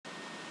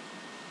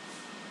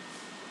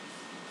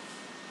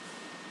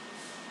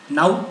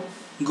Now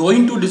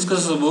going to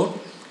discuss about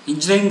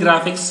engineering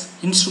graphics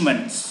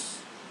instruments.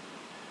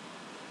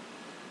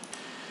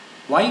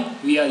 Why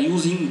we are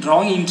using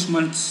drawing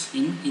instruments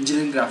in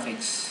engineering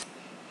graphics.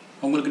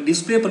 உங்களுக்கு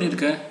display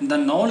பண்ணியிருக்க இந்த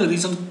 4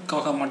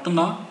 ரீசனுக்காக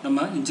மட்டும்தான்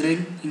நம்ம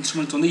இன்ஜினியரிங்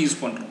இன்ஸ்ட்ருமெண்ட்ஸ் வந்து யூஸ்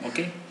பண்ணுறோம்.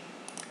 ஓகே,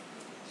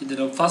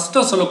 இதில்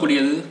ஃபஸ்ட்டாக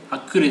சொல்லக்கூடியது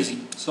அக்யூரேசி.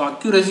 ஸோ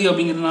அக்யூரேசி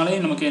அப்படிங்கிறதுனாலே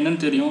நமக்கு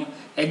என்னென்னு தெரியும்,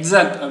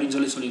 எக்ஸாக்ட் அப்படின்னு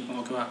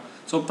சொல்லியிருக்கோம். ஓகேவா?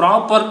 ஸோ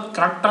ப்ராப்பர்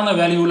கரெக்டான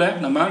வேல்யூவில்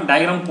நம்ம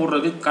டயக்ராம்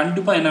போடுறது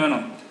கண்டிப்பாக என்ன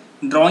வேணும்,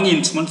 drawing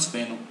instruments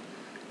வேணும்.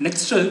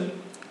 Next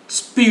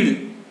speed.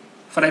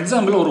 ஃபார்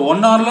எக்ஸாம்பிள் ஒரு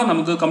 1 ஹவரில்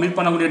நமக்கு கம்ப்ளீட்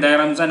பண்ணக்கூடிய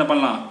டயக்ராம்ஸாக என்ன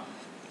பண்ணலாம்,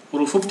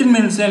 ஒரு 15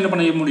 மினிட்ஸில் என்ன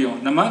பண்ண முடியும்,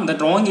 நம்ம இந்த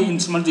drawing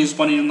instruments யூஸ்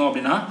பண்ணியிருந்தோம்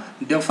அப்படின்னா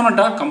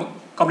டெஃபினட்டாக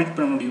கம்ப்ளீட்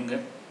பண்ண முடியுங்க.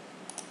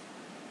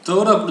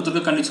 தேர்டாக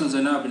கொடுத்துருக்க கண்டிஷன்ஸ்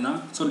என்ன அப்படின்னா,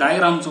 ஸோ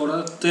டயக்ராம்ஸோட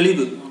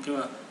தெளிவு,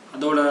 ஓகேவா,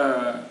 அதோட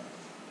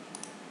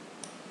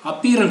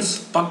அப்பியரன்ஸ்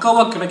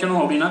பக்காவாக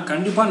கிடைக்கணும் அப்படின்னா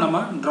கண்டிப்பாக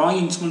நம்ம drawing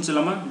instruments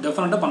இல்லாமல்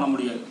டெஃபினட்டாக பண்ண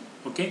முடியாது.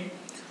 Okay,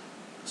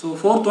 so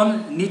fourth one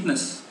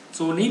neatness.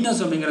 So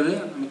neatness அப்படிங்கிறது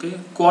நமக்கு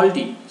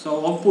குவாலிட்டி. ஸோ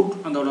அவுட்புட்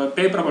அதோட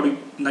பேப்பரை படி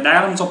இந்த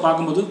டயக்ராம்ஸை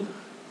பார்க்கும்போது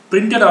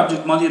பிரிண்டட்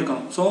ஆப்ஜெக்ட் மாதிரி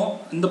இருக்கணும். ஸோ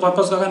இந்த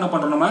பர்பஸ்க்காக என்ன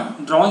பண்ணுறோம், நம்ம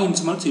drawing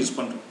instruments யூஸ்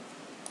பண்ணுறோம்.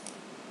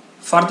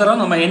 ஃபர்தராக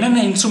நம்ம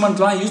என்னென்ன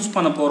இன்ஸ்ட்ருமெண்ட்லாம் யூஸ்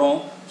பண்ண போகிறோம்,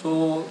 ஸோ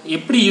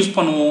எப்படி யூஸ்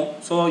பண்ணுவோம்,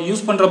 ஸோ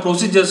யூஸ் பண்ணுற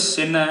ப்ரொசீஜர்ஸ்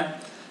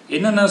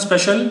என்னென்ன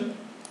ஸ்பெஷல்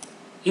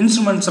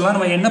இன்ஸ்ட்ருமெண்ட்ஸ் எல்லாம்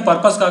நம்ம என்ன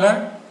பர்பஸ்க்காக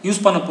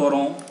யூஸ் பண்ண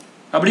போகிறோம்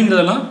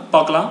அப்படிங்கிறதெல்லாம்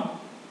பார்க்கலாம்.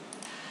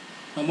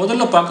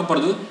 முதல்ல பார்க்க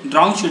போகிறது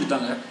ட்ராயிங் ஷீட்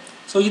தாங்க.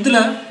 ஸோ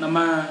இதில் நம்ம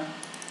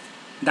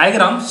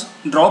டயக்ராம்ஸ்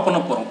ட்ரா பண்ண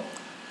போகிறோம்.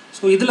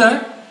 ஸோ இதில்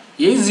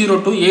A0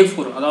 to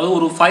A4 அதாவது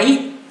ஒரு 5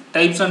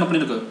 டைப்ஸாக என்ன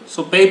பண்ணியிருக்கு, ஸோ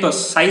பேப்பர்ஸ்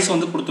சைஸ்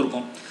வந்து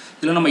கொடுத்துருக்கோம்.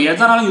 இதில் நம்ம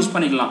எதனாலும் யூஸ்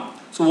பண்ணிக்கலாம்.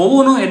 ஸோ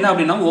ஒவ்வொன்றும் என்ன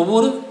அப்படின்னா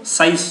ஒவ்வொரு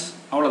சைஸ்,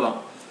 அவ்வளோதான்.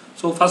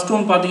 ஸோ ஃபஸ்ட்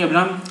ஒன் பார்த்திங்க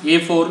அப்படின்னா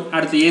A4,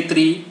 அடுத்து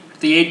A3,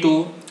 அடுத்து A2,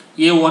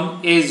 A1,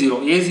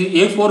 A0.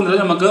 A4ங்கிறது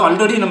நமக்கு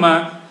ஆல்ரெடி நம்ம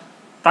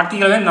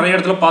ப்ராக்டிக்கலாகவே நிறைய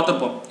இடத்துல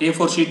பார்த்துருப்போம்.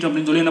 A4 ஷீட்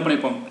அப்படின்னு சொல்லி என்ன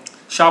பண்ணியிருப்போம்,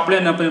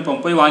 ஷாப்லேயே என்ன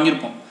பண்ணியிருப்போம், போய்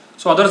வாங்கியிருப்போம்.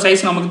 ஸோ அதோட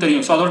சைஸ் நமக்கு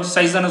தெரியும். ஸோ அதோட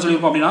சைஸ் தான் என்ன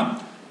சொல்லியிருப்போம் அப்படின்னா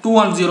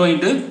 210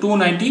 ×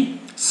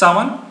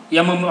 297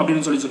 mm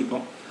அப்படின்னு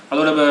சொல்லியிருப்போம்.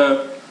 அதோட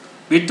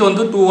விட்த்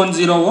வந்து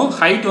 210,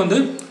 ஹைட் வந்து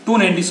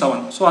 297.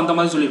 ஸோ அந்த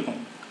மாதிரி சொல்லியிருப்போம்.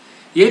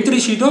 A3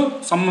 ஷீட்டும்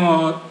சம்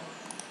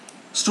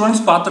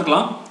ஸ்டூடெண்ட்ஸ்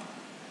பார்த்துருக்கலாம்.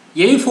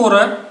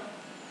 A4-ஐ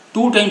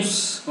 2 டைம்ஸ்,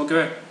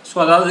 ஓகேவா. ஸோ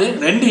அதாவது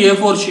 2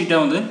 A4 ஷீட்டை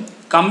வந்து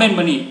கம்பைன்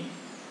பண்ணி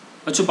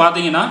வச்சு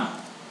பார்த்தீங்கன்னா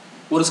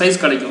ஒரு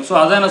சைஸ் கிடைக்கும். ஸோ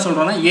அதான் என்ன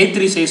சொல்கிறோன்னா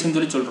A3 சைஸ்ன்னு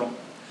சொல்லி சொல்கிறோம்.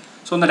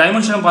 ஸோ இந்த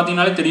டைமென்ஷனை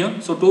பார்த்தீங்கனாலே தெரியும்.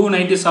 ஸோ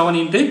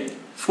 297 ×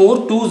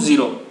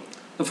 420.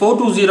 இந்த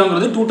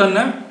 420ங்கிறது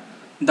 210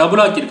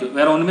 டபுள் ஆக்கியிருக்கு,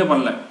 வேறு ஒன்றுமே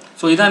பண்ணல.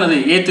 ஸோ இதான் என்னது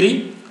A3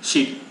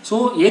 sheet. So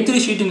A3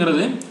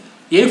 ஷீட்டுங்கிறது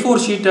A4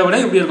 ஷீட்டை விட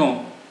எப்படி இருக்கும்,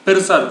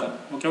 பெருசாக இருக்கும்.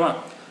 ஓகேவா?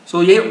 ஸோ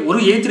ஒரு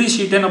A3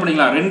 ஷீட்டை என்ன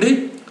பண்ணிக்கலாம், 2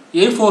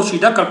 A4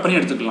 ஷீட்டாக கட் பண்ணி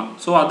எடுத்துக்கலாம்.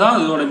 ஸோ அதான்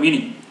இதோட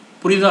மீனிங்,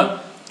 புரியுதா?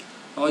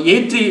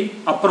 A3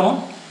 அப்புறம்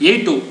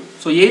A2.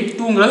 ஸோ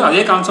A2ங்கிறது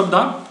அதே கான்செப்ட்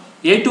தான்.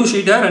 A2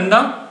 ஷீட்டை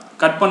 2ஆக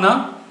கட் பண்ணால்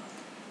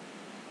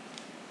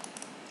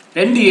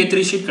 2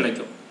 A3 ஷீட்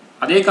கிடைக்கும்.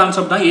 அதே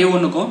கான்செப்ட் தான்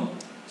A1க்கும்.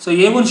 ஸோ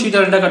A1 ஷீட்டை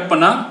 2ஆக கட்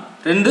பண்ணால்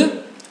 2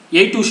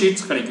 A2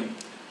 ஷீட்ஸ் கிடைக்கும்.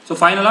 ஸோ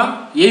ஃபைனலாக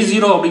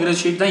A0 அப்படிங்கிற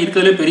ஷீட் தான்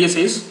இருக்கிறதுலே பெரிய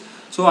சைஸ்.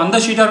 ஸோ அந்த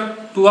ஷீட்டை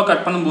 2ஆக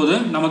கட் பண்ணும்போது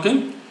நமக்கு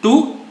 2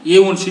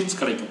 A1 ஷீட்ஸ்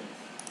கிடைக்கும்.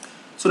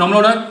 ஸோ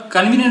நம்மளோட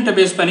கன்வீனியன்ட்டை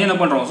பேஸ் பண்ணி என்ன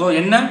பண்ணுறோம், ஸோ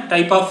என்ன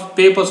டைப் ஆஃப்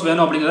பேப்பர்ஸ்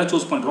வேணும் அப்படிங்கிறத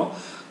சூஸ் பண்ணுறோம்.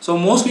 ஸோ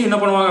மோஸ்ட்லி என்ன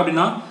பண்ணுவாங்க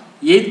அப்படின்னா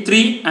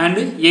A3 and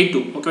A2.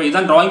 ஓகே,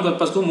 இதுதான் ட்ராயிங்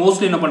பர்பஸ்க்கு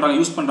மோஸ்ட்லி என்ன பண்ணுறாங்க,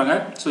 யூஸ் பண்ணுறாங்க.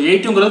 ஸோ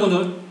A2ங்கிறது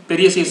கொஞ்சம்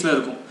பெரிய சைஸில்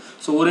இருக்கும்.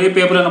 ஸோ ஒரே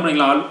பேப்பரில் என்ன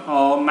பண்ணிக்கலாம்,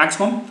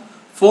 மேக்ஸிமம்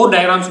 4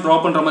 டயக்ராம்ஸ் ட்ரா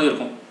பண்ணுற மாதிரி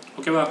இருக்கும்.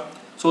 ஓகேவா?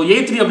 So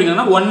A3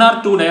 அப்படிங்கிறதுனா 1 or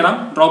 2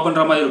 diagram draw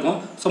பண்ணுற மாதிரி இருக்கும்.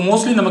 ஸோ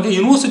மோஸ்ட்லி நமக்கு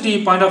யூனிவர்சிட்டி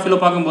பாயிண்ட் ஆஃப்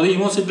வியூவில் பார்க்கும்போது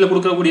யூனிவர்சிட்டியில்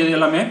கொடுக்கக்கூடியது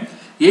எல்லாமே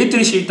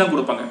A3 ஷீட் தான்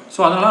கொடுப்பாங்க. ஸோ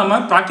அதனால் நம்ம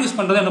ப்ராக்டிஸ்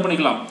பண்ணுறதை என்ன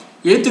பண்ணிக்கலாம்,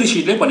 A3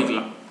 ஷீட்லேயே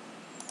பண்ணிக்கலாம்.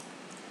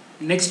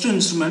 நெக்ஸ்ட்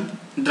இன்ஸ்ட்ருமெண்ட்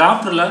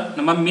டிராஃப்டரில்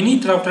நம்ம மினி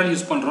டிராஃப்டர்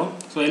யூஸ் பண்ணுறோம்.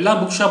 ஸோ எல்லா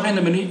புக் ஷாப்லேயும்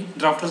இந்த மினி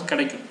டிராஃப்டர்ஸ்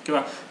கிடைக்கும்.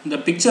 ஓகேவா? இந்த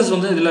பிக்சர்ஸ்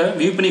வந்து இதில்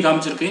வியூ பண்ணி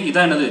காமிச்சிருக்கு.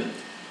 இதான் என்னது,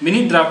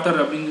 மினி டிராஃப்டர்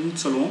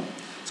அப்படின்னு சொல்லுவோம்.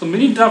 ஸோ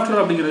மினி டிராஃப்டர்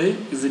அப்படிங்கிறது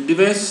is a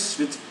device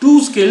with 2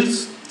 scales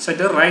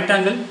set at right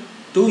angle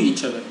to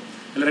each other.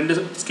 இதில்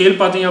 2 ஸ்கேல்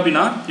பார்த்தீங்க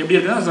அப்படின்னா எப்படி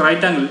இருக்குன்னா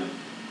right angle,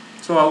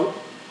 so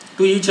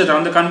to each other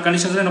அந்த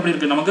கண்டிஷன்ஸில் என்ன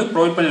பண்ணியிருக்கு, நமக்கு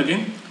ப்ரொவைட் பண்ணியிருக்கு.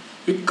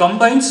 It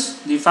combines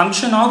the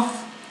function of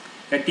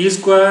a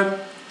T-square,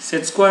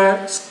 set square,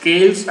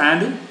 scales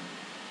and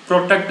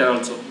protractor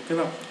also.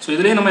 ஓகேவா? ஸோ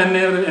இதுலேயே நம்ம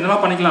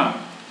என்னெல்லாம் பண்ணிக்கலாம்,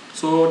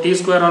 so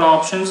T-square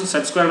options,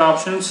 set square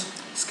options,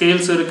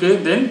 scales இருக்குது,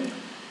 தென்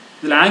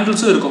இதில்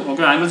ஆங்கிள்ஸும் இருக்கும்.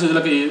 ஓகே, ஆங்கிள்ஸ்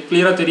இதில்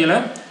கிளியராக தெரியலை.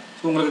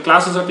 ஸோ உங்களுக்கு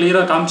கிளாஸஸை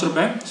கிளியராக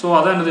காமிச்சிருப்பேன். ஸோ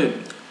அதான் என்னது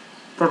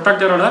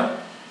ப்ரொட்ராக்டரோட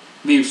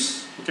வியூஸ்.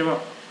 ஓகேவா?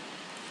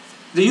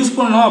 இது யூஸ்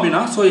பண்ணோம்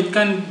அப்படின்னா so it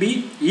can be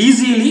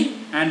easily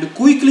and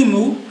quickly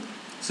move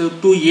so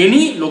to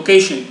any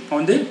location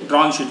on the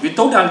drawing sheet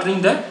without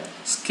altering the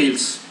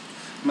scales.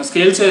 நம்ம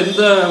ஸ்கேல்ஸை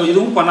எந்த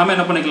இதுவும் பண்ணாமல்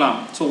என்ன பண்ணிக்கலாம்,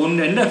 ஸோ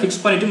ஒன்று ரெண்டை ஃபிக்ஸ்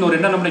பண்ணிவிட்டு இன்னொரு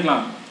ரெண்டை என்ன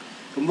பண்ணிக்கலாம்,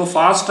 ரொம்ப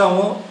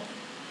ஃபாஸ்ட்டாகவும்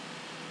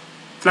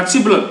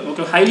ஃப்ளெக்சிபிள்,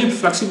 ஓகே, ஹைலி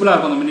ஃப்ளெக்சிபிளாக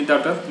இருக்கும் அந்த மினி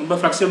டிராஃப்டர். ரொம்ப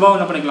ஃப்ளெக்சிபிளாகவும்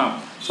என்ன பண்ணிக்கலாம்,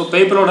 ஸோ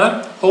பேப்பரோட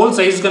ஹோல்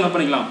சைஸ்க்கு என்ன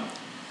பண்ணிக்கலாம்,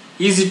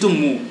 ஈஸி டு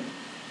மூவ்.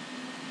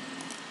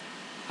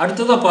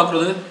 அடுத்ததாக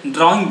பார்க்குறது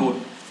ட்ராயிங் போர்டு.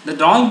 இந்த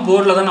ட்ராயிங்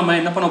போர்டில் தான் நம்ம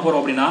என்ன பண்ண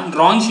போகிறோம் அப்படின்னா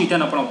ட்ராயிங் ஷீட்டை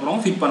என்ன பண்ண போகிறோம்,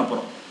 ஃபிட் பண்ண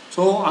போகிறோம்.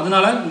 ஸோ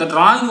அதனால் இந்த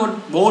ட்ராயிங்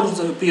போர்டு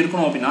எப்படி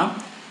இருக்கணும் அப்படின்னா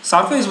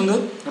சர்ஃபேஸ் வந்து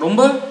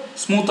ரொம்ப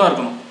ஸ்மூத்தாக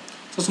இருக்கணும்.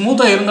 ஸோ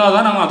ஸ்மூத்தாக இருந்தால்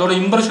தான் நம்ம அதோட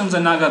இம்ப்ரெஷன்ஸ்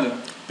என்ன ஆகாது,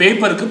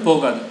 பேப்பருக்கு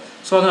போகாது.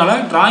 ஸோ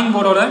அதனால் ட்ராயிங்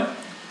போர்டோட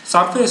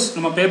சர்ஃபேஸ்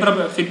நம்ம பேப்பரை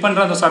ஃபிட்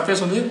பண்ணுற அந்த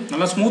சர்ஃபேஸ் வந்து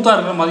நல்லா ஸ்மூத்தாக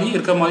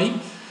இருக்கிற மாதிரி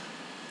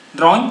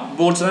ட்ராயிங்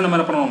போர்ட்ஸ் தான் நம்ம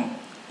என்ன பண்ணணும்,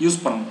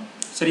 யூஸ் பண்ணணும்.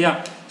 சரியா?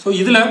 ஸோ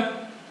இதில்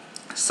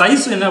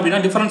சைஸ் என்ன அப்படின்னா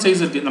டிஃப்ரெண்ட்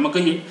சைஸ் இருக்குது. நமக்கு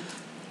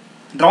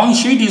ட்ராயிங்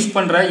ஷீட் யூஸ்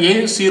பண்ணுற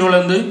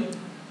A0லேருந்து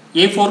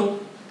A4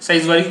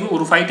 சைஸ் வரைக்கும்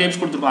ஒரு 5 டைப்ஸ்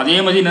கொடுத்துருக்கோம். அதே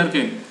மாதிரி என்ன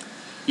இருக்குது,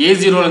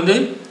 A0லேருந்து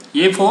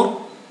A4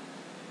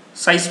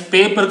 சைஸ்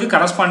பேப்பருக்கு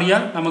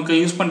கரஸ்பாண்டியாக நமக்கு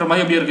யூஸ் பண்ணுற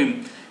மாதிரி எப்படி இருக்குது,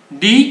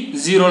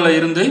 D0ல்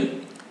இருந்து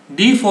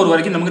D4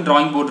 வரைக்கும் நமக்கு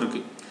ட்ராயிங் போர்டு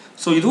இருக்குது.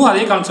 ஸோ இதுவும்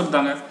அதே கான்செப்ட்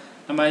தாங்க.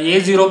 நம்ம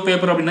A0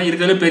 பேப்பர் அப்படின்னா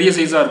இருக்கிறதுல பெரிய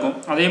சைஸாக இருக்கும்.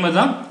 அதே மாதிரி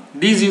தான்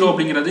D0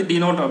 அப்படிங்கிறது,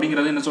 D0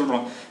 அப்படிங்கிறது என்ன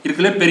சொல்கிறோம்,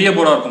 இருக்கிறதுல பெரிய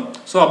போர்டாக இருக்கும்.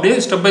 ஸோ அப்படியே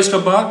ஸ்டெப் பை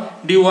ஸ்டெப்பாக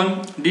D1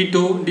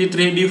 D2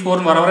 D3 D4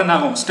 வர வர என்ன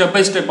ஆகும், ஸ்டெப்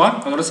பை ஸ்டெப்பாக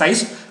அதோட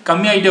சைஸ்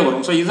கம்மியாகிட்டே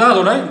வரும். ஸோ இதுதான்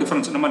அதோட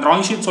டிஃப்ரென்ஸ். நம்ம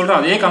ட்ராயிங் ஷீட் சொல்கிற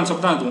அதே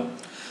கான்செப்ட் தான் இதுவும்.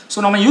 ஸோ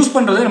நம்ம யூஸ்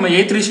பண்ணுறது நம்ம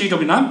A3 ஷீட்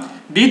அப்படின்னா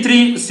D3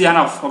 is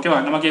enough. ஓகேவா,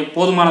 நமக்கு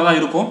போதுமானதாக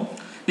இருக்கும்.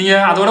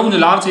 நீங்கள் அதோட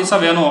கொஞ்சம் லார்ஜ்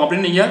சைஸாக வேணும்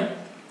அப்படின்னு நீங்கள்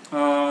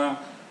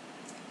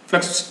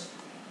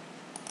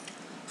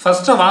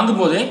ஃபஸ்ட்டாக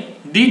வாங்கும்போதே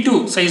D2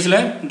 சைஸில்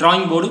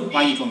ட்ராயிங் போர்டு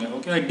வாங்கிக்கோங்க.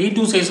 ஓகே,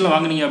 D2 சைஸில்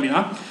வாங்கினீங்க அப்படின்னா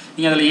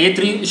நீங்கள் அதில்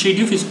A3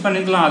 ஷீட்டையும் ஃபிக்ஸ்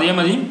பண்ணிக்கலாம். அதே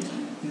மாதிரி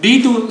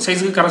D2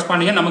 சைஸுக்கு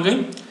கரஸ்பாண்டிங்க நமக்கு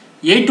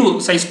A2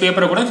 சைஸ்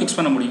பேப்பரை கூட ஃபிக்ஸ்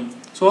பண்ண முடியும்.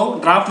 ஸோ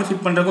டிராஃப்ட்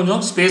ஃபிட் பண்ணுற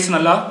கொஞ்சம் ஸ்பேஸ்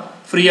நல்லா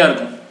ஃப்ரீயாக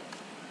இருக்கும்.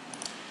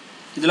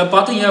 இதில்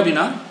பார்த்தீங்க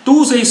அப்படின்னா 2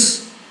 சைஸ்,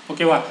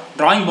 ஓகேவா,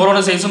 ட்ராயிங்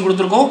போர்டோட சைஸும்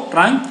கொடுத்துருக்கோம்,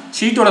 ட்ராயிங்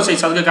ஷீட்டோட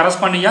சைஸ் அதுக்கு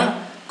கரஸ்பாண்டிங்காக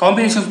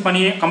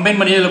கம்பைன்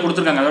பண்ணி இதில்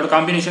கொடுத்துருக்காங்க. அதோட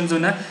காம்பினேஷன்ஸ்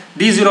என்ன,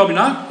 D0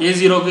 அப்படின்னா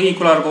A0க்கு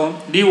ஈக்குவலாக இருக்கும்,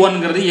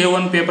 D1ங்கிறது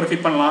A1 பேப்பரை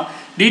ஃபிட் பண்ணலாம்,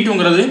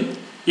 D2ங்கிறது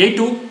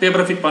A2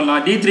 பேப்பரை ஃபிட் பண்ணலாம்,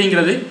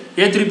 D3ங்கிறது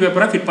A3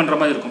 பேப்பரை ஃபிட் பண்ணுற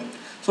மாதிரி இருக்கும்.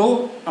 ஸோ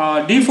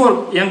D4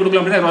 ஏன்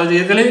கொடுக்கலாம்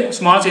அப்படின்னா இதிலே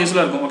ஸ்மால்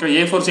சைஸில் இருக்கும். ஓகே,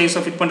 A4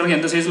 சைஸை ஃபிட் பண்ணுறதுக்கு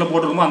எந்த சைஸில்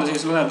போட்டிருக்கோமோ அந்த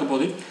சைஸில் தான் இருக்க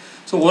போகுது.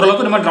 ஸோ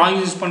ஓரளவுக்கு நம்ம ட்ராயிங்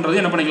யூஸ்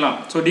பண்ணுறது என்ன பண்ணிக்கலாம்,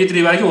 ஸோ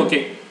D3 வரைக்கும்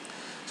ஓகே.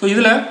 ஸோ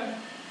இதில்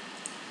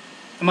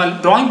நம்ம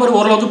ட்ராயிங் போர்டு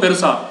ஓரளவுக்கு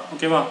பெருசாக,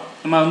 ஓகேவா,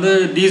 நம்ம வந்து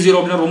D0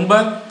 அப்படின்னா ரொம்ப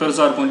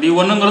பெருசாக இருக்கும்,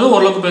 D1ங்கிறது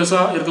ஓரளவுக்கு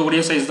பெருசாக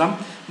இருக்கக்கூடிய சைஸ் தான்,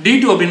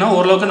 D2 அப்படின்னா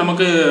ஓரளவுக்கு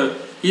நமக்கு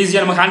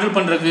ஈஸியாக நம்ம ஹேண்டில்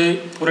பண்ணுறதுக்கு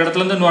ஒரு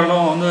இடத்துலேருந்து இன்னொரு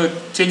இடம் வந்து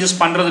சேஞ்சஸ்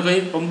பண்ணுறதுக்கு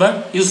ரொம்ப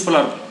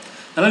யூஸ்ஃபுல்லாக இருக்கும்.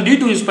 அதனால்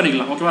D2 யூஸ்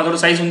பண்ணிக்கலாம். ஓகேவா, அதோட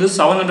சைஸ் வந்து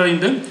 700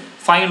 ×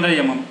 500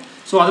 mm.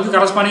 ஸோ அதுக்கு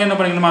கரஸ்பாண்டிங் என்ன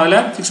பண்ணிக்கணும், அதில்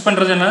ஃபிக்ஸ்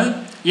பண்ணுறது என்ன,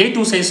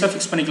 A2 சைஸை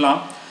ஃபிக்ஸ் பண்ணிக்கலாம்.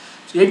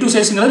 A2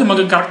 சைஸுங்கிறது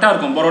நமக்கு கரெக்டாக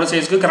இருக்கும், போரோட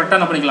சைஸுக்கு கரெக்டாக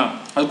என்ன பண்ணிக்கலாம்,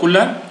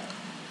 அதுக்குள்ளே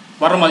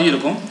வர மாதிரி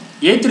இருக்கும்.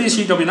 A3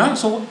 ஷீட் அப்படின்னா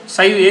ஸோ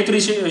சைஸ் A3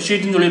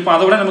 ஷீட்னு சொல்லியிருப்போம்,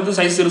 அதை விட நமக்கு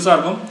சைஸ் பெருசாக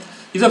இருக்கும்.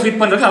 இதை ஃபிட்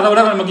பண்ணுறதுக்கு அதை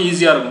விட நமக்கு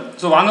ஈஸியாக இருக்கும்.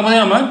 ஸோ வாங்கும் போதே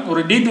நம்ம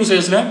ஒரு D2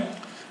 சைஸில்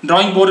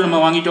ட்ராயிங் போர்டு நம்ம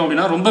வாங்கிட்டோம்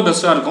அப்படின்னா ரொம்ப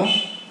பெஸ்ட்டாக இருக்கும்.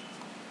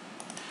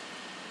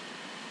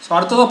 ஸோ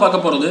அடுத்ததாக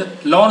பார்க்க போகிறது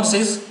லார்ஜ்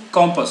சைஸ்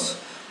காம்பஸ்.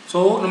 ஸோ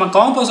நம்ம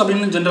காம்பஸ்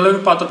அப்படின்னு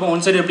ஜென்ரலாகவே பார்த்துருப்போம்,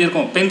 ஒன் சைடு எப்படி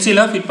இருக்கும்,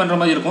 பென்சிலாக ஃபிட் பண்ணுற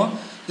மாதிரி இருக்கும்.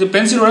 இது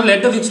பென்சிலோட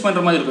லெட்டை ஃபிக்ஸ்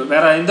பண்ணுற மாதிரி இருக்கும்,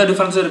 வேறு எந்த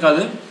டிஃப்ரென்ஸும்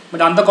இருக்காது.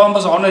 பட் அந்த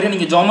காம்பஸ் ஆர்டினரியாக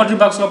நீங்கள் ஜாமெட்ரி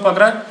பாக்ஸில்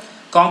பார்க்குற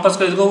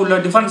காம்பஸ்க்கு இதுக்கும் உள்ள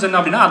டிஃப்ரென்ஸ் என்ன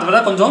அப்படின்னா அதை விட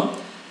கொஞ்சம்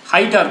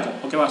ஹைட்டாக இருக்கும்.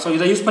 ஓகேவா, ஸோ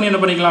இதை யூஸ் பண்ணி என்ன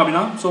பண்ணிக்கலாம்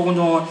அப்படின்னா ஸோ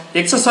கொஞ்சம்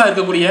எக்ஸஸாக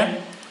இருக்கக்கூடிய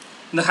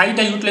இந்த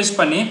ஹைட்டை யூட்டிலைஸ்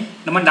பண்ணி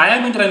நம்ம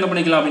டயாமீட்டரை என்ன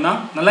பண்ணிக்கலாம் அப்படின்னா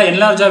நல்லா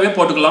என்லார்ஜாகவே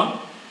போட்டுக்கலாம்.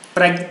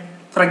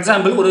 ஃபார்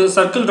எக்ஸாம்பிள் ஒரு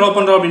சர்க்கிள் ட்ரா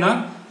பண்ணுறோம் அப்படின்னா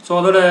ஸோ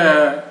அதோட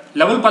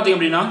லெவல் பார்த்திங்க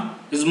அப்படின்னா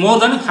இஸ் மோர்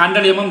தென்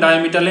 100 mm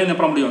டயாமீட்டர்லேயே என்ன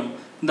பண்ண முடியும்,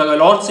 இந்த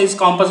லார்ஜ் சைஸ்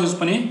காம்பஸ் யூஸ்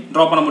பண்ணி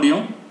ட்ரா பண்ண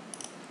முடியும்.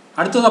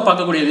 அடுத்ததாக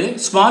பார்க்கக்கூடியது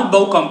ஸ்மால்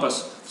பவ் காம்பஸ்.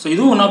 ஸோ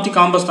இதுவும் ஒன் ஆஃப் தி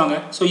காம்பஸ் தாங்க.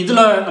 ஸோ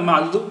இதில் நம்ம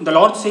அது இந்த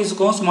லார்ஜ்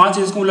சைஸுக்கும் ஸ்மால்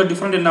சைஸுக்கும் உள்ள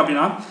டிஃப்ரெண்ட் என்ன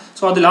அப்படின்னா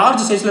ஸோ அது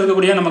லார்ஜ் சைஸில்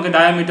இருக்கக்கூடிய நமக்கு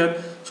டயாமீட்டர்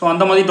ஸோ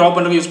அந்த மாதிரி ட்ரா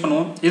பண்ணுறதுக்கு யூஸ்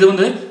பண்ணுவோம். இது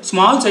வந்து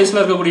ஸ்மால் சைஸில்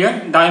இருக்கக்கூடிய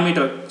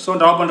டயாமீட்டர் ஸோ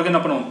ட்ரா பண்ணுறதுக்கு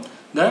என்ன பண்ணுவோம்,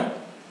 இந்த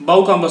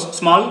bow compass,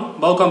 small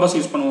bow compass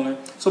use பண்ணுவாங்க.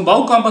 ஸோ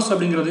பவ் காம்பஸ்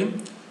அப்படிங்கிறது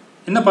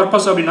என்ன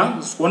பர்பஸ் அப்படின்னா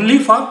ஒன்லி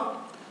ஃபார்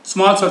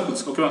ஸ்மால்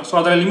சர்க்கிள்ஸ். ஓகேவா, ஸோ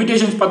அதில்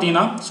லிமிடேஷன்ஸ்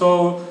பார்த்தீங்கன்னா so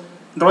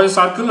draw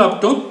circle up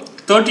to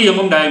 30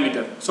 mm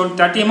diameter. So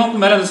 30 mm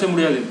மேலே அதை செய்ய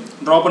முடியாது,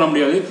 ட்ரா பண்ண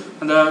முடியாது.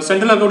 அந்த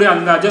சென்டரில் இருக்கக்கூடிய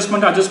அந்த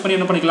அட்ஜஸ்ட்மெண்ட் அட்ஜஸ்ட் பண்ணி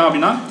என்ன பண்ணிக்கலாம்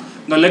அப்படின்னா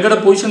இந்த லெக்கோட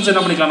பொசிஷன்ஸ்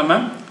என்ன பண்ணிக்கலாம், நம்ம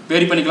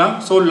வேரி பண்ணிக்கலாம்.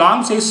 ஸோ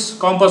லாங் சைஸ்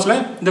காம்பஸில்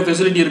இந்த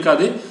ஃபெசிலிட்டி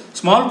இருக்காது,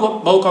 ஸ்மால்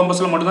பவ்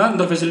காம்பஸில் மட்டும்தான்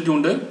இந்த ஃபெசிலிட்டி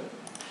உண்டு.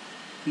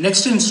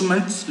 Next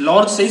instruments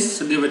large size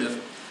divider.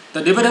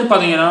 இந்த டிவைடர்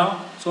பார்த்தீங்கன்னா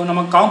ஸோ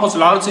நம்ம காம்பஸ்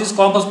லார்ஜ் சைஸ்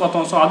காம்பஸ்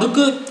பார்த்தோம், ஸோ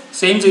அதுக்கு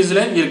சேம்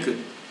சைஸில் இருக்குது.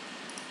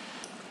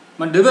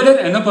 நம்ம டிவைடர்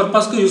என்ன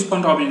பர்பஸ்க்கு யூஸ்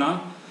பண்ணுறோம் அப்படின்னா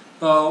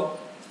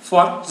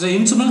for the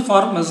instrument for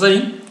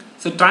measuring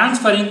the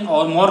transferring or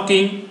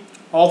marking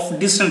of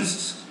distance.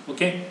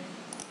 Okay,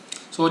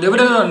 so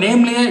divider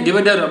nameலயே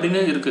divider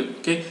அப்படினு இருக்கு.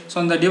 Okay, so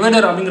இந்த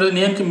divider அப்படிங்கிறது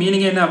நேம்க்கு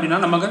மீனிங் என்ன அப்படின்னா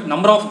நமக்கு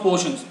number of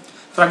portions.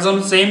 For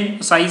example same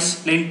size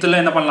lengthல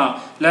என்ன பண்ணலாம்,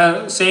 இல்ல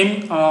சேம்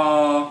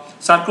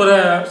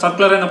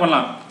சர்க்குலர் என்ன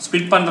பண்ணலாம்,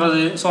 ஸ்ப்ளிட்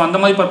பண்றது. ஸோ அந்த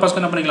மாதிரி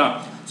பர்பஸ்க்கு என்ன பண்ணிக்கலாம்,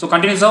 ஸோ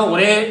கண்டினியூஸாக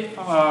ஒரே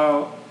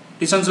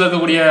டிஸ்டன்ஸில்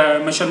இருக்கக்கூடிய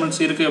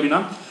மெஷர்மெண்ட்ஸ் இருக்குது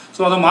அப்படின்னா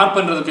ஸோ அதை மார்க்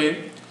பண்ணுறதுக்கு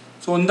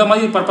ஸோ இந்த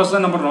மாதிரி பர்பஸ் தான்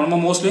என்ன பண்ணுறோம், நம்ம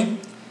மோஸ்ட்லி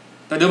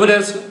இந்த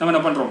டிவைடர்ஸ் நம்ம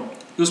என்ன பண்ணுறோம்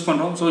யூஸ்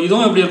பண்ணுறோம். ஸோ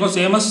இதுவும் எப்படி இருக்கும்,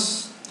 சேமஸ்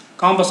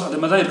காம்பஸ் அது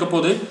மாதிரி தான் இருக்க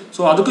போகுது.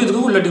 ஸோ அதுக்கும்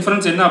இதுக்கும் உள்ள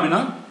டிஃப்ரென்ஸ் என்ன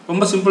அப்படின்னா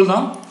ரொம்ப சிம்பிள்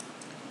தான்.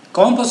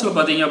 காம்பஸில்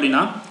பார்த்தீங்க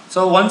அப்படின்னா ஸோ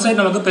ஒன் சைடு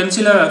நமக்கு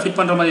பென்சிலை ஃபிட்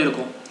பண்ணுற மாதிரி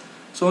இருக்கும்.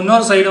 ஸோ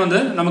இன்னொரு சைடு வந்து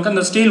நமக்கு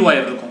அந்த ஸ்டீல்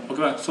ஒயர் இருக்கும்.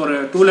 ஓகேவா? ஸோ ஒரு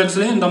 2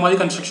 லெக்ஸ்லேயும் இந்த மாதிரி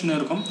கன்ஸ்ட்ரக்ஷன்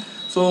இருக்கும்.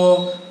 ஸோ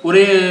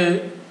ஒரு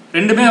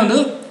ரெண்டுமே வந்து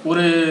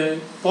ஒரு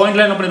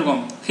பாயிண்டில் என்ன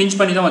பண்ணியிருக்கோம், ஹிஞ்ச்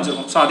பண்ணி தான்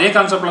வச்சுருக்கோம். ஸோ அதே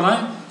கான்செப்டில் தான்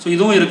ஸோ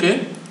இதுவும் இருக்குது.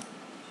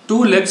 2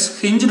 legs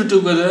hinged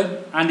together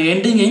and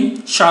ending in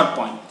sharp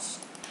points.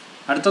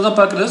 அடுத்ததாக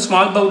பார்க்குறது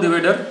ஸ்மால் பவ்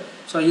டிவைடர்.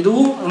 ஸோ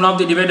இதுவும் ஒன் ஆஃப்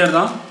தி டிவைடர்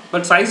தான்.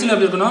 பட் சைஸில்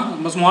எப்படி இருக்குன்னா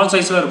நம்ம ஸ்மால்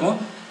சைஸில் இருக்கும்.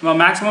 நம்ம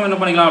மேக்ஸிமம் என்ன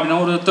பண்ணிக்கலாம் அப்படின்னா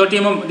ஒரு 30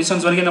 mm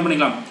டிஸ்டன்ஸ் வரைக்கும் என்ன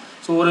பண்ணிக்கலாம்.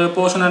 ஸோ ஒரு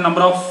போர்ஷனை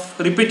number of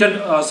repeated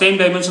same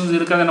dimensions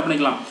இருக்கிறத என்ன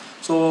பண்ணிக்கலாம்,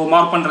 ஸோ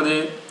மார்க் பண்ணுறது,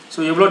 ஸோ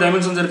எவ்வளோ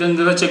டைமென்ஷன்ஸ்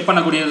இருக்குங்கிறத செக்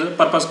பண்ணக்கூடியது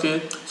பர்பஸ்க்கு.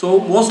 ஸோ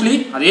மோஸ்ட்லி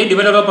அதே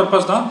டிவைடரோட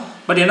பர்பஸ் தான்.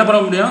 பட் என்ன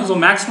பண்ண முடியும், so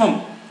maximum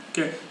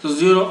okay so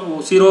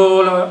zero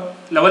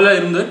லெவலில்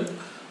இருந்து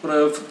ஒரு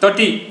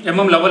 30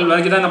 mm லெவல்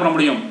வரைக்கும் தான் என்ன பண்ண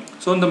முடியும்.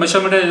 ஸோ இந்த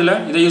மெஷர்மெண்ட்டை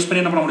இதை யூஸ்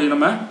பண்ணி என்ன பண்ண முடியும்,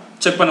 நம்ம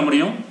செக் பண்ண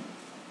முடியும்.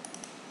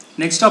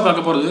 நெக்ஸ்ட்டாக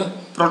பார்க்க போகிறது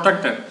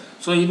ப்ரொட்ராக்டர்.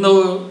 ஸோ இந்த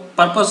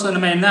பர்பஸ்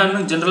நம்ம என்னன்னு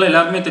ஜென்ரலாக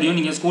எல்லாருக்குமே தெரியும்.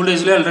 நீங்கள் ஸ்கூல்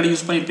டேஸ்லேயே ஆல்ரெடி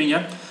யூஸ் பண்ணியிருப்பீங்க.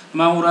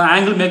 நம்ம ஒரு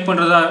ஆங்கிள் மேக்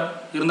பண்ணுறதா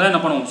இருந்தால்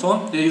என்ன பண்ணுவோம், ஸோ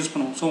இதை யூஸ்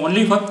பண்ணுவோம். So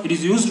only for it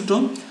is used to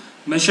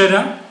measure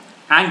a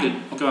angle.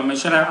 ஓகேவா?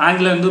 மெஷர்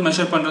ஆங்கிள் வந்து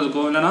மெஷர்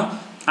பண்ணுறதுக்கோ இல்லைனா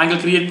ஆங்கிள்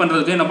க்ரியேட்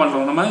பண்ணுறதுக்கு என்ன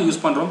பண்ணுறோம், நம்ம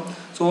யூஸ் பண்ணுறோம்.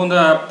 ஸோ இந்த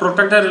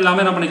ப்ரொட்ராக்டர்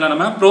எல்லாமே என்ன பண்ணிக்கலாம்,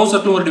 நம்ம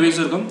ப்ரோசர்ட்டில் ஒரு டிவைஸ்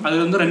இருக்கும். அது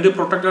வந்து 2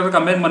 ப்ரொட்ராக்டரை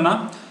கம்பைன் பண்ணால்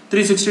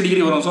 360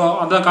 டிகிரி வரும். ஸோ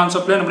அந்த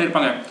கான்செப்ட்லேயே என்ன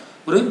பண்ணியிருப்பாங்க,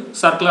 ஒரு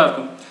சர்க்கிளாக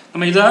இருக்கும்.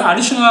 நம்ம இதை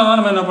அடிஷ்னலாக தான்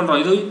நம்ம என்ன பண்ணுறோம்,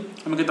 இது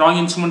நமக்கு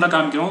ட்ராயிங் இன்ஸ்ட்ருமெண்ட்டாக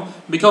காமிக்கிறோம்.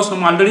 பிகாஸ்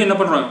நம்ம ஆல்ரெடி என்ன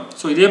பண்ணுறோம்,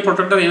 ஸோ இதே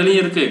ப்ரொட்ராக்டர்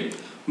எதுலேயும் இருக்குது,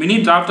 மினி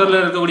டிராஃப்டரில்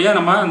இருக்கக்கூடிய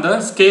நம்ம அந்த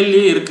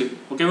ஸ்கேல்லேயே இருக்குது.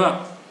 ஓகேவா?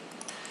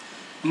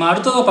 நம்ம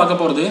அடுத்ததாக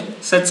பார்க்க போகிறது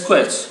set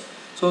squares.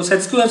 So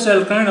set squares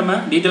ஏற்கனவே நம்ம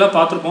டீட்டெயிலாக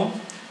பார்த்துருப்போம்.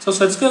 ஸோ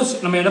செட் ஸ்கொயர்ஸ்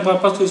நம்ம என்ன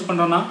பர்பஸ் யூஸ்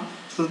பண்ணுறோம்னா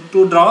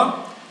to draw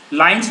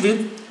lines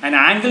with an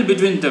angle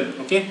between them.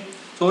 Okay,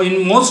 so in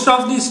most of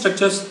these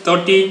structures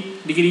 30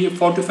 degree,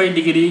 45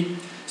 degree,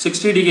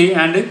 60 degree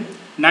and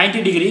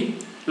 90 degree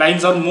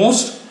lines are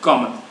most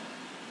common.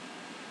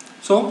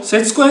 So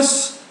set squares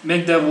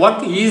make the work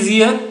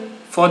easier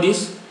for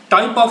this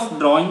type of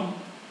drawing.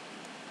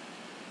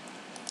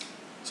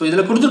 So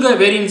இதில் கொடுத்துருக்க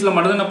வேரியன்ஸில்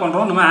மட்டும் என்ன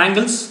பண்ணுறோம், நம்ம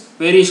angles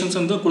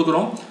variations வந்து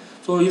கொடுக்குறோம்.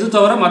 So இது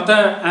தவிர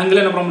மற்ற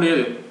ஆங்கிள் என்ன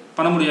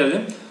பண்ண முடியாது.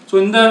 ஸோ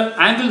இந்த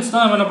ஆங்கிள்ஸ்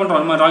தான் நம்ம என்ன பண்ணுறோம்,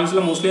 நம்ம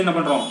ட்ராயிங்ஸில் மோஸ்ட்லி என்ன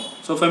பண்ணுறோம்,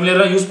 ஸோ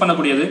ஃபெமிலியராக யூஸ்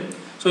பண்ணக்கூடியது.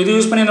 ஸோ இது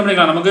யூஸ் பண்ணி என்ன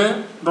பண்ணிக்கலாம், நமக்கு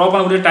ட்ரா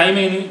பண்ணக்கூடிய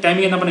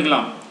டைமிங் என்ன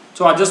பண்ணிக்கலாம்,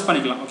 ஸோ அட்ஜஸ்ட்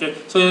பண்ணிக்கலாம். ஓகே,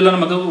 ஸோ இதில்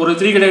நமக்கு ஒரு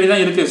 3 கேட்டகரி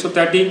தான் இருக்குது. ஸோ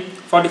 30,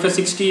 45,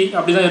 60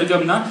 அப்படி தான் இருக்குது.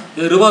 அப்படின்னா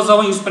இது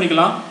ரிவர்ஸாகவும் யூஸ்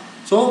பண்ணிக்கலாம்.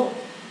 ஸோ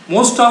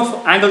மோஸ்ட் ஆஃப்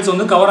ஆங்கிள்ஸ்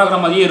வந்து கவர் ஆகிற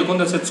மாதிரியே இருக்கும்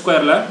இந்த செட்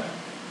ஸ்கொயரில்.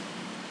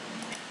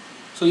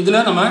 ஸோ இதில்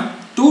நம்ம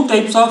 2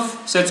 types of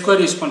set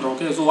square use பண்ணுறோம்.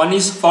 Okay, so one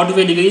is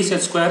 45 degree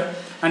set square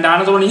and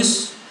another one is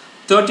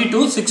 30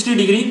 to 60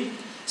 degree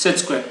set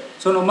square.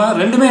 So நம்ம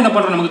ரெண்டுமே என்ன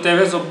பண்ணுறோம், நமக்கு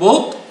தேவை. So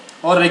both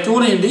are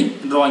required in the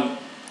drawing.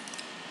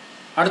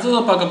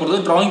 அடுத்ததாக பார்க்க போகிறது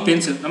ட்ராயிங்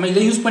பென்சில். நம்ம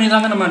இதை யூஸ் பண்ணி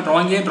தாங்க நம்ம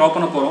ட்ராயிங்கே ட்ரா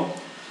பண்ண போகிறோம்.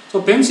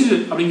 ஸோ பென்சில்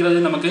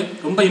அப்படிங்கிறது நமக்கு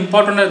ரொம்ப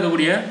இம்பார்ட்டண்ட்டாக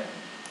இருக்கக்கூடிய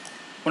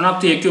one of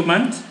the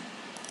equipments.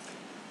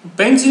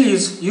 Pencil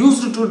is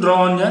used to draw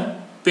on the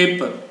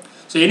paper.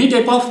 So any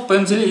type of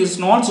pencil is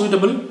not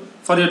suitable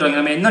for your drawing.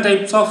 நம்ம என்ன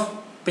டைப்ஸ் ஆஃப்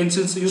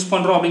பென்சில்ஸ் யூஸ்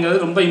பண்ணுறோம் அப்படிங்கிறது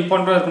ரொம்ப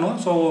இம்பார்ட்டண்ட்டாக இருக்கணும்.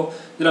 ஸோ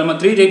இதில் நம்ம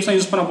 3 types தான்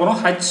யூஸ் பண்ண போகிறோம்,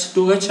 H,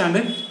 2H and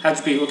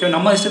HP. Okay,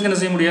 நம்ம இஷ்டத்துக்கு என்ன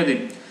செய்ய முடியாது,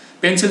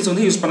 பென்சில்ஸ்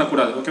வந்து யூஸ்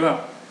பண்ணக்கூடாது. ஓகேவா?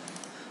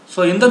 ஸோ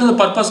எந்தெந்த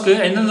பர்பஸ்க்கு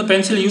எந்தெந்த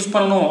பென்சில் யூஸ்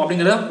பண்ணணும்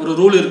அப்படிங்கிற ஒரு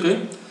ரூல் இருக்குது.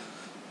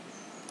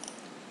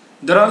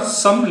 There are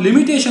some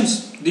limitations.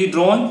 The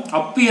drawing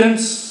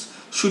appearance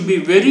should be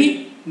very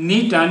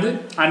neat and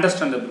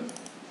understandable.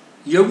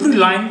 Every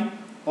line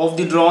of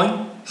the drawing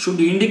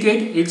should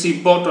indicate its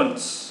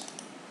importance.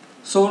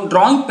 So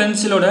drawing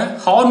pencil-ஓட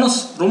hardness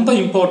ரொம்ப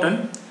important.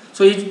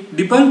 So it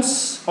depends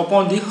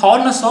upon the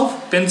hardness of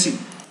pencil.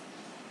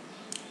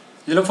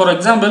 இதில் for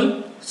example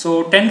so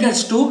 10H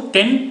to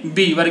 10B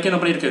வரைக்கும் என்ன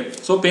பண்ணியிருக்கு,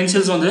 so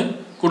pencils வந்து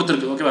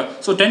கொடுத்துருக்கு. ஓகேவா?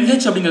 So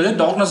 10H அப்படிங்கிறது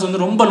darkness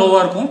வந்து ரொம்ப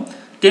லோவாக இருக்கும்,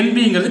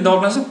 10Bங்கிறது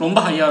டார்க்னஸ் ரொம்ப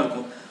ஹையாக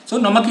இருக்கும். ஸோ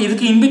நமக்கு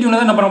இதுக்கு இன்பிட்வீனில்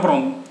தான் என்ன பண்ண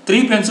போகிறோம்,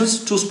 3 பென்சில்ஸ்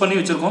சூஸ் பண்ணி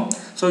வச்சுருக்கோம்.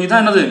 ஸோ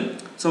இதான் என்னது,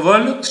 ஸோ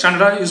வேர்ல்டு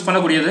ஸ்டாண்டர்டாக யூஸ்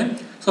பண்ணக்கூடியது.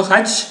 So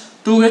H,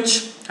 2H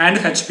and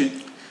HP.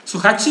 So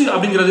H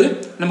அப்படிங்கிறது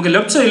நமக்கு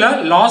லெஃப்ட் சைடில்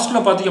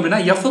லாஸ்ட்டில் பார்த்திங்க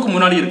அப்படின்னா Fக்கு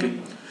முன்னாடி இருக்குது.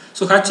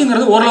 ஸோ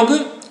Hங்கிறது ஓரளவுக்கு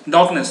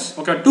டார்க்னஸ்.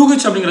 ஓகே,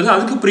 2H அப்படிங்கிறது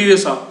அதுக்கு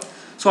ப்ரீவியஸாக.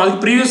 ஸோ அதுக்கு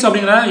ப்ரீவியஸ்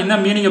அப்படிங்கிற என்ன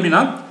மீனிங்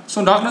அப்படின்னா, ஸோ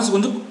டார்க்னஸ்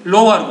கொஞ்சம்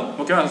லோவாக இருக்கும்.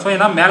 ஓகேவா? ஸோ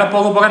ஏன்னா மேலே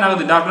போக போக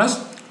நாங்கள் டார்க்னஸ்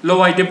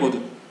லோவாகிட்டே போகுது.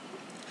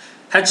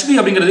 HP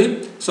அப்படிங்கிறது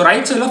ஸோ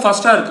ரைட் சைடில்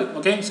ஃபஸ்ட்டாக இருக்குது.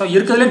 ஓகே, ஸோ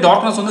இருக்கிறதுலே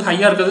டார்க்னஸ் வந்து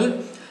ஹையாக இருக்குது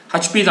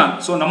HP தான்.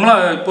 ஸோ நம்மளை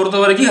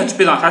பொறுத்த வரைக்கும் HP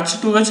தான். H,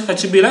 2H,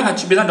 HBயில்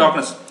HP தான்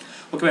டார்க்னஸ்.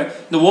 ஓகேவா?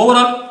 இந்த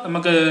ஓவரால்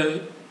நமக்கு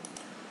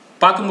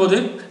பார்க்கும்போது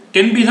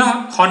 10B தான்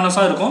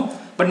ஹார்ட்னஸாக இருக்கும்.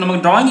 பட்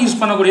நமக்கு ட்ராயிங் யூஸ்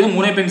பண்ணக்கூடியது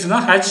 3 பென்சில்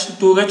தான், H,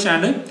 2H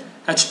and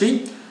HP.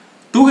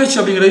 2H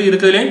அப்படிங்கிறது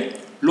இருக்கிறதுலே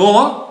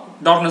லோவாக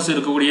டார்க்னஸ்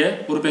இருக்கக்கூடிய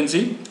ஒரு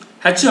பென்சில்.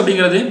 H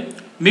அப்படிங்கிறது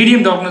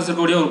மீடியம் டார்க்னஸ்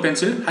இருக்கக்கூடிய ஒரு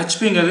பென்சில்.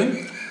 HPங்கிறது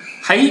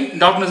ஹை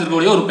டார்க்னஸ்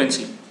இருக்கக்கூடிய ஒரு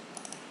பென்சில்.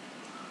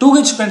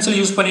 2H பென்சில்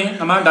யூஸ் பண்ணி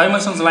நம்ம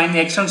dimensions line,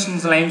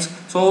 extensions lines,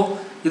 so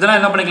இதெல்லாம்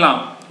என்ன பண்ணிக்கலாம்,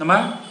 நம்ம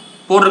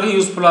போடுறதுக்கு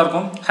யூஸ்ஃபுல்லாக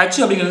இருக்கும்.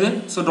 ஹச் அப்படிங்கிறது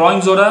ஸோ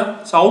ட்ராயிங்ஸோட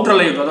அவுட்டர்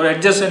லேயர் அதோட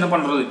எட்ஜஸ் என்ன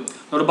பண்ணுறது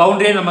ஒரு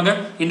பவுண்டரியை நமக்கு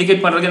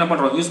இண்டிகேட் பண்ணுறதுக்கு என்ன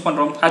பண்ணுறோம் யூஸ்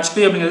பண்ணுறோம்.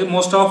 ஹச்பி அப்படிங்கிறது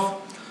மோஸ்ட் ஆஃப்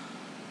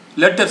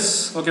லெட்டர்ஸ்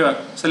ஓகேவா.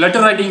 ஸோ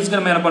லெட்டர் ரைட்டிங்ஸ்க்கு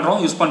நம்ம என்ன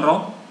பண்ணுறோம் யூஸ்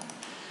பண்ணுறோம்.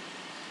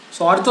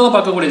 ஸோ அடுத்ததாக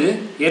பார்க்கக்கூடியது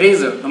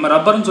எரேசர். நம்ம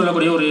ரப்பர்னு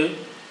சொல்லக்கூடிய ஒரு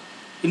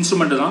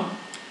இன்ஸ்ட்ருமெண்ட்டு தான்.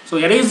 ஸோ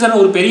எரேசர்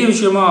ஒரு பெரிய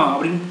விஷயமா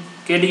அப்படின்னு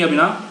கேட்டிங்க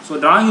அப்படின்னா ஸோ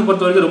டிராயிங்கை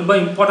பொறுத்த வரைக்கும் ரொம்ப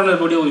இம்பார்ட்டண்டாக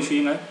இருக்கக்கூடிய ஒரு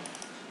விஷயங்க.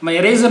 நம்ம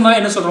எரேசர்னால்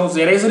என்ன சொல்கிறோம்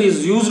eraser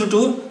is used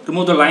to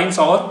remove the lines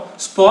R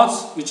spots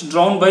which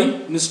Tran by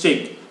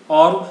mistake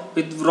R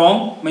with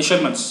wrong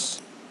measurements.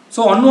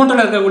 So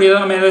அன்வான்டாக இருக்கக்கூடியதை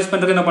நம்ம எரேஸ்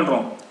பண்ணுறதுக்கு என்ன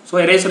பண்ணுறோம் ஸோ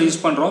எரேசர்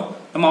யூஸ் பண்ணுறோம்.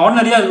 நம்ம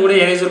ஆர்டினரியாக இருக்கக்கூடிய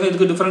எரேசருக்கும்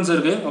இதுக்கு டிஃப்ரென்ஸ்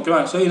இருக்குது ஓகேவா.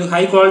 ஸோ இது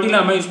ஹை குவாலிட்டியில்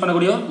நம்ம யூஸ்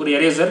பண்ணக்கூடிய ஒரு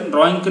எரேசர்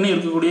ட்ராயிங்க்குன்னு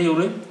இருக்கக்கூடிய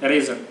ஒரு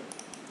எரேசர்.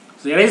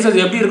 ஸோ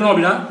எரேசர் எப்படி இருக்கணும்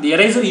அப்படின்னா தி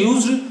eraser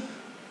used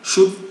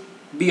should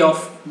P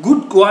of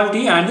good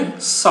quality and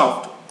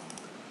soft.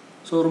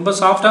 So ரொம்ப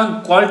சாஃப்டாக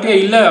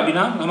குவாலிட்டியாக இல்லை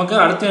அப்படின்னா நமக்கு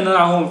அடுத்து என்ன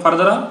ஆகும்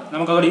ஃபர்தராக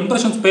நமக்கு அதோட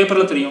இம்ப்ரெஷன்ஸ்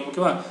பேப்பரில் தெரியும்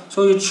ஓகேவா. So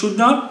it should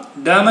not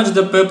damage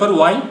the paper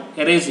while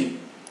erasing.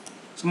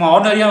 சும்மா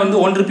ஆர்டினரியாக வந்து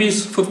 1 rupees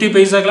 50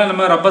 பைசாக்கெலாம்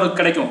நம்ம ரப்பர்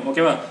கிடைக்கும்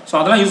ஓகேவா. ஸோ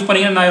அதெல்லாம் யூஸ்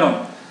பண்ணிங்கன்னா என்ன ஆயிரும்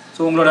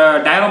ஸோ உங்களோட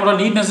டயக்ராமோட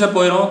நீட்னஸில்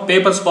போயிடும்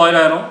பேப்பர் ஸ்பாயில்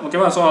ஆயிரும்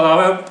ஓகேவா. ஸோ அதை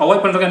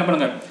அவாய்ட் பண்ணுறதுக்கு என்ன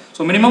பண்ணுங்கள்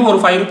ஸோ மினிமம் ஒரு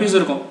 5 rupees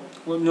இருக்கும்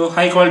கொஞ்சம்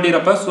ஹை குவாலிட்டி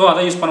ரப்பர். ஸோ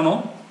அதை யூஸ்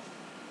பண்ணணும்.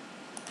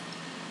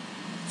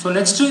 ஸோ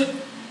நெக்ஸ்ட்டு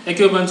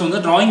எக்யூப்மெண்ட்ஸ் வந்து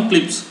drawing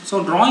clips. So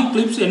drawing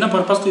clips என்ன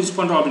பர்பஸ்க்கு யூஸ்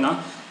பண்ணுறோம் அப்படின்னா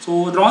ஸோ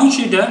ட்ராயிங்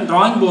ஷீட்டை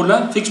ட்ராயிங்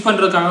போர்டில் ஃபிக்ஸ்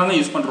பண்ணுறதுக்காக தான்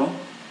யூஸ் பண்ணுறோம்.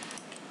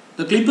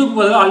 இந்த கிளிப்புக்கு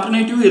பதில்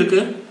ஆல்டர்னேட்டிவ்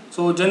இருக்குது.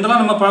 ஸோ ஜென்ரலாக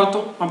நம்ம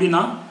பார்த்தோம்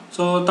அப்படின்னா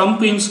ஸோ தம்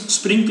pins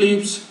spring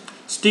clips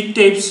stick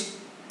tabs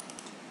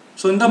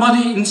so இந்த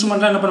மாதிரி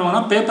இன்ஸ்ட்ருமெண்ட்லாம் என்ன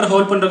பண்ணுவாங்கன்னா பேப்பரை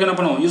ஹோல்ட் பண்ணுறதுக்கு என்ன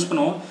பண்ணுவோம் யூஸ்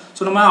பண்ணுவோம்.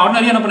 ஸோ நம்ம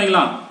ஆர்டினரியாக என்ன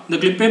பண்ணிக்கலாம் இந்த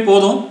கிளிப்பே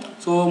போதும்.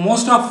 So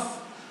most of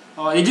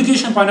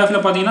education point of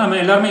வியூவில் பார்த்தீங்கன்னா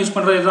நம்ம எல்லாருமே யூஸ்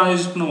பண்ணுறது தான்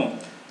யூஸ் பண்ணுவோம்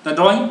இந்த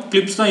ட்ராயிங்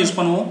கிளிப்ஸ் தான் யூஸ்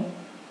பண்ணுவோம்.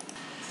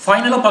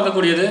 ஃபைனலாக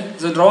பார்க்கக்கூடியது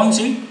is drawing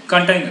sheet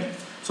container.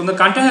 So இந்த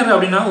கண்டெய்னர்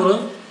அப்படின்னா ஒரு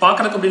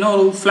பார்க்குறதுக்கு அப்படின்னா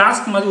ஒரு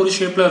ஃப்ளாஸ்க் மாதிரி ஒரு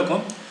ஷேப்பில்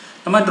இருக்கும்.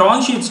 நம்ம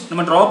ட்ராயிங் ஷீட்ஸ்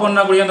நம்ம ட்ரா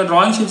பண்ணக்கூடிய அந்த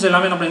ட்ராயிங் ஷீட்ஸ்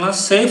எல்லாமே என்ன பண்ணிக்கலாம்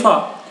சேஃபாக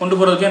கொண்டு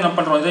போகிறதுக்கே என்ன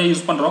பண்ணுறோம் இதை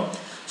யூஸ் பண்ணுறோம்.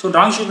 ஸோ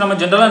ட்ராயிங் ஷீட் நம்ம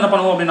ஜென்ரலாக என்ன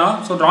பண்ணுவோம் அப்படின்னா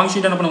ஸோ ட்ராயிங்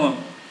ஷீட் என்ன பண்ணுவோம்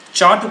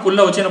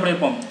சார்ட்டுக்குள்ளே வச்சு என்ன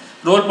பண்ணியிருப்போம்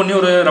ரோல் பண்ணி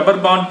ஒரு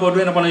ரப்பர் பாண்ட்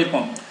போட்டு என்ன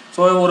பண்ணியிருப்போம்.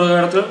 ஸோ ஒரு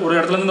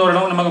இடத்துலேருந்து ஒரு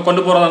இடம் நம்ம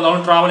கொண்டு போகிறதா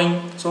இருந்தாலும் ட்ராவலிங்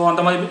ஸோ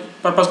அந்த மாதிரி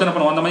பர்பஸ்க்கு என்ன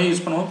பண்ணுவோம் அந்த மாதிரி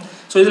யூஸ் பண்ணுவோம்.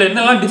 ஸோ இதில்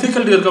என்னெல்லாம்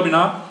டிஃபிகல்ட்டி இருக்குது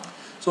அப்படின்னா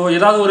ஸோ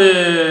ஏதாவது ஒரு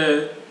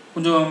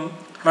கொஞ்சம்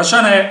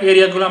ரஷ்ஷான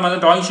ஏரியாவுக்குள்ள நம்ம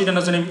ட்ராயிங் ஷீட்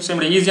என்ன செய்ய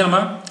முடியாது ஈஸியாக நம்ம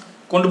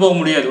கொண்டு போக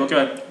முடியாது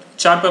ஓகேவா.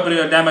 சார்ட்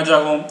பேப்பர் டேமேஜ்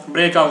ஆகும்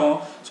பிரேக் ஆகும்.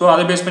 ஸோ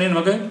அதை பேஸ் பண்ணி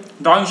நமக்கு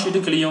ட்ராயிங் ஷீட்டு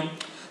கிளியும்.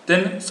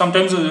 தென்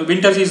சம்டைம்ஸ்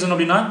வின்டர் சீசன்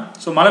அப்படின்னா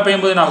ஸோ மழை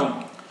பெய்யும்போது என்ன ஆகும்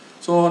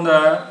ஸோ அந்த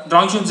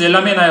ட்ராயிங் ஷீட்ஸ்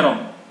எல்லாமே என்ன ஆயிரும்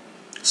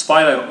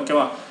ஸ்பாயில் ஆயிரும்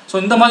ஓகேவா. ஸோ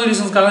இந்த மாதிரி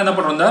ரீசன்ஸ்க்காக என்ன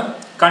பண்ணுறோம் இந்த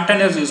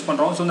கண்டெய்னர்ஸ் யூஸ்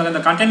பண்ணுறோம். ஸோ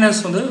இந்த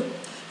கண்டெய்னர்ஸ் வந்து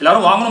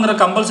எல்லோரும் வாங்கணுங்கிற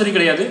கம்பல்சரி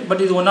கிடையாது.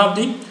 பட் இது one of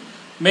the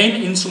main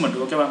instrument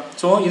ஓகேவா.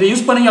 ஸோ இதை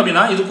யூஸ் பண்ணிங்க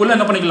அப்படின்னா இதுக்குள்ளே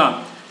என்ன பண்ணிக்கலாம்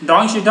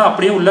ட்ராயிங் ஷீட்டை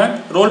அப்படியே உள்ளே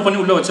ரோல் பண்ணி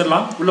உள்ளே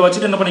வச்சிடலாம். உள்ளே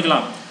வச்சுட்டு என்ன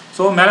பண்ணிக்கலாம்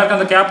ஸோ மேலே இருக்க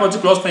அந்த கேப்பை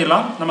வச்சு க்ளோஸ்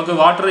பண்ணிடலாம். நமக்கு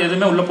வாட்டர்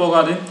எதுவுமே உள்ளே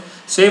போகாது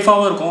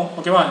சேஃபாகவும் இருக்கும்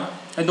ஓகேவா.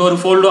 எந்த ஒரு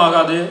ஃபோல்டும்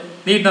ஆகாது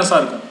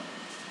நீட்னஸாக இருக்கும்.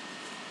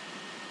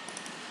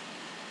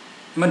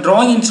 நம்ம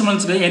ட்ராயிங்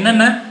இன்ஸ்ட்ருமெண்ட்ஸுக்கு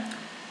என்னென்ன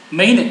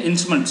மெயின்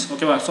இன்ஸ்ட்ருமெண்ட்ஸ்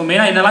ஓகேவா. ஸோ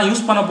மெயினாக என்னெல்லாம்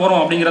யூஸ் பண்ண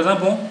போகிறோம் அப்படிங்கிறத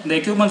இப்போ இந்த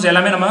எக்யூப்மெண்ட்ஸ்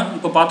எல்லாமே நம்ம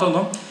இப்போ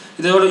பார்த்துருந்தோம்.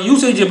 இதோட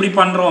யூசேஜ் எப்படி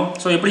பண்ணுறோம்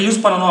ஸோ எப்படி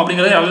யூஸ் பண்ணணும்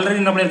அப்படிங்கிறத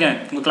ஆல்ரெடி என்ன பண்ணியிருக்கேன்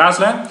உங்கள்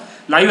கிளாஸில்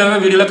லைவாகவே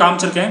வீடியோவில்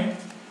காமிச்சிருக்கேன்.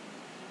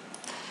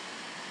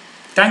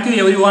 Thank you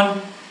everyone.